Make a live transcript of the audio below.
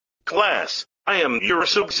Class, I am your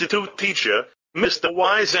substitute teacher, Mr.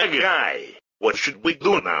 Wiseguy. What should we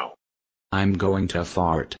do now? I'm going to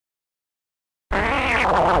fart.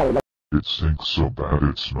 It stinks so bad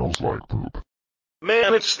it smells like poop.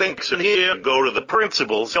 Man, it stinks in here. Go to the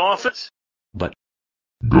principal's office. But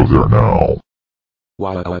Go there now.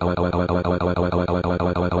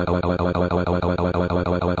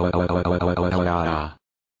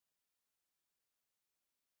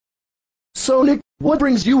 Sonic, what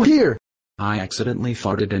brings you here? I accidentally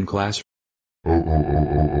farted in class. Nick,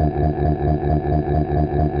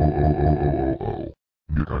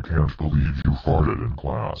 I can't believe you farted in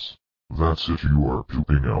class. That's it, you are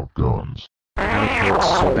pooping out guns. How it hurts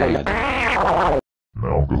so bad.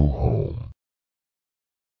 Now go home.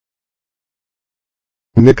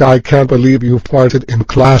 Nick, I can't believe you farted in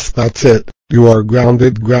class. That's it. You are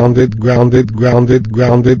grounded for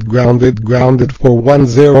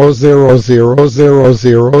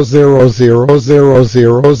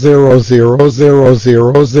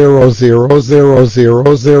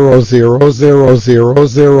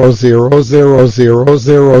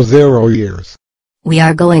years. We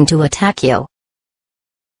are going to attack you.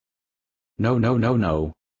 No.